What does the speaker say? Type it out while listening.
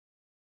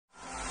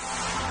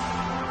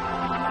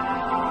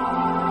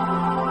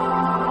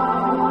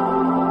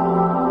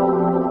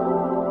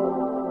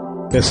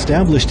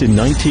Established in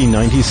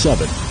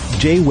 1997,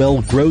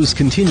 JWELL grows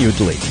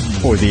continually.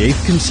 For the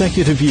 8th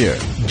consecutive year,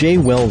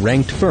 JWELL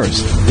ranked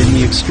first in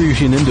the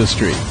extrusion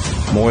industry.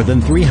 More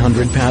than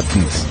 300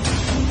 patents,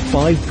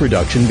 5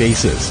 production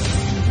bases.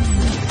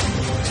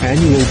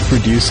 Annual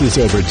produces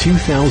over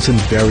 2,000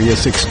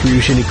 various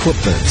extrusion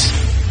equipments.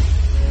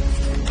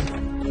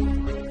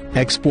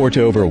 Export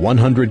over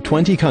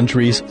 120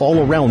 countries all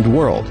around the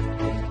world.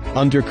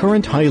 Under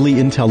current highly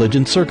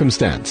intelligent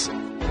circumstance,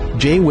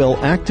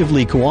 JWELL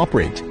actively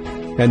cooperate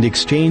and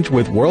exchange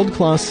with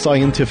world-class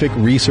scientific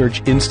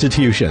research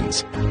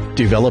institutions,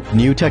 develop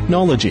new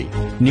technology,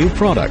 new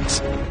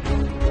products.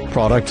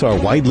 Products are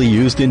widely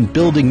used in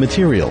building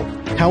material,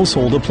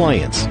 household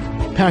appliance,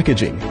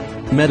 packaging,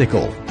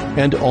 medical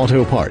and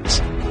auto parts,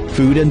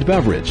 food and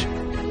beverage,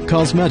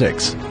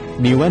 cosmetics,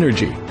 new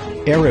energy,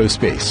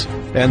 aerospace,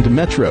 and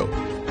metro,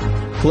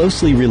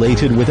 closely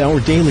related with our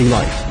daily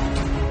life.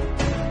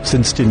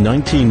 Since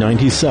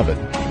 1997,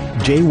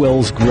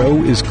 JWELL's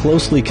grow is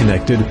closely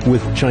connected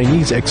with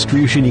Chinese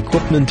extrusion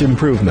equipment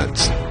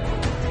improvements.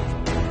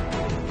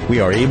 We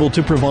are able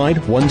to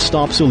provide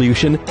one-stop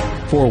solution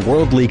for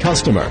worldly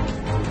customer.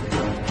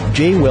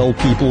 JWELL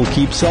people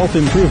keep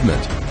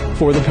self-improvement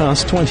for the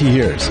past 20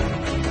 years.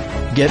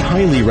 Get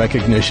highly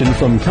recognition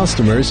from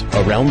customers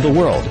around the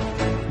world.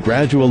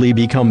 Gradually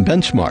become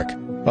benchmark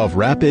of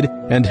rapid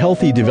and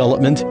healthy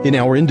development in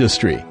our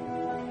industry.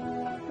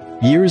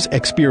 Years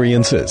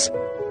experiences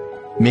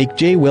make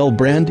JWELL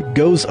brand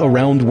goes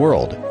around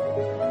world.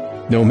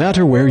 No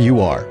matter where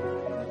you are,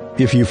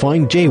 if you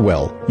find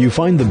JWELL, you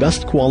find the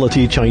best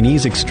quality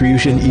Chinese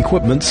extrusion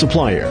equipment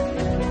supplier.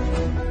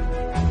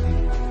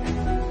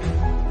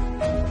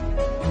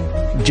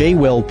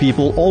 JWELL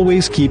people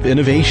always keep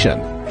innovation,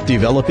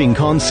 developing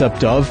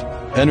concept of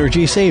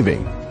energy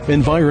saving,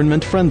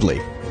 environment friendly,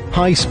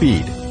 high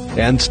speed,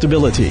 and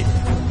stability.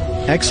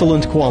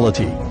 Excellent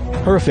quality,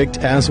 perfect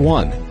as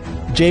one.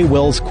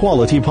 JWELL's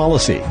quality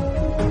policy.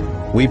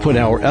 We put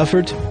our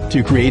effort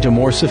to create a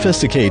more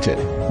sophisticated,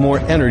 more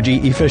energy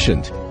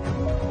efficient,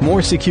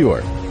 more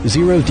secure,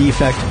 zero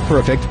defect,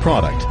 perfect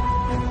product.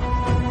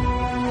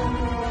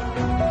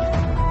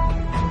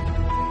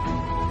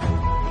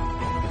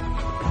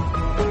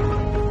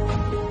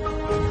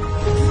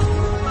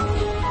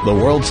 The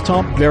world's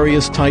top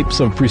various types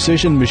of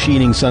precision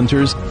machining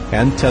centers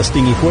and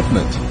testing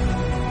equipment.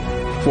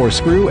 For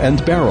screw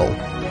and barrel,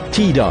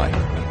 T-die,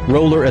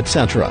 roller,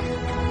 etc.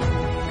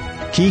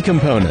 Key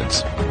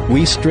components.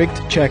 We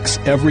strict checks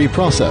every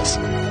process.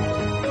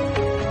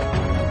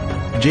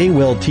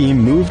 JWELL team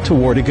move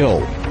toward a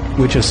goal,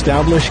 which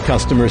establish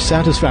customer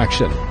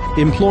satisfaction,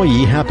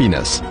 employee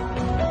happiness.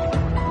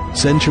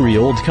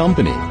 Century-old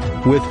company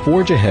with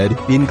forge ahead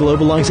in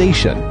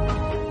globalization.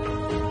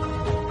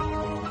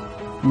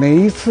 每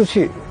一次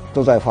去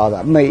都在发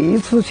展，每一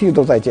次去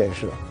都在建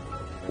设。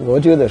我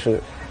觉得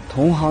是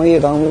同行业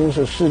当中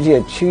是世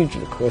界屈指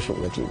可数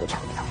的几个厂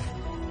家。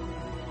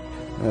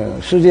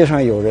世界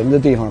上有人的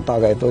地方，大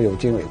概都有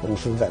经纬公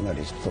司在那里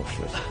做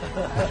事情。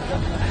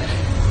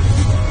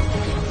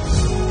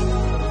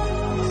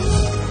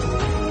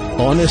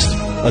Honest,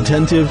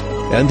 attentive,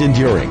 and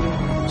enduring.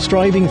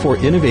 Striving for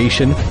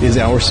innovation is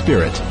our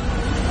spirit.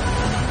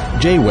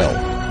 JWELL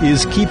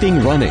is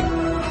keeping running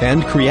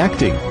and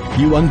creating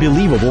your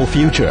unbelievable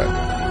future.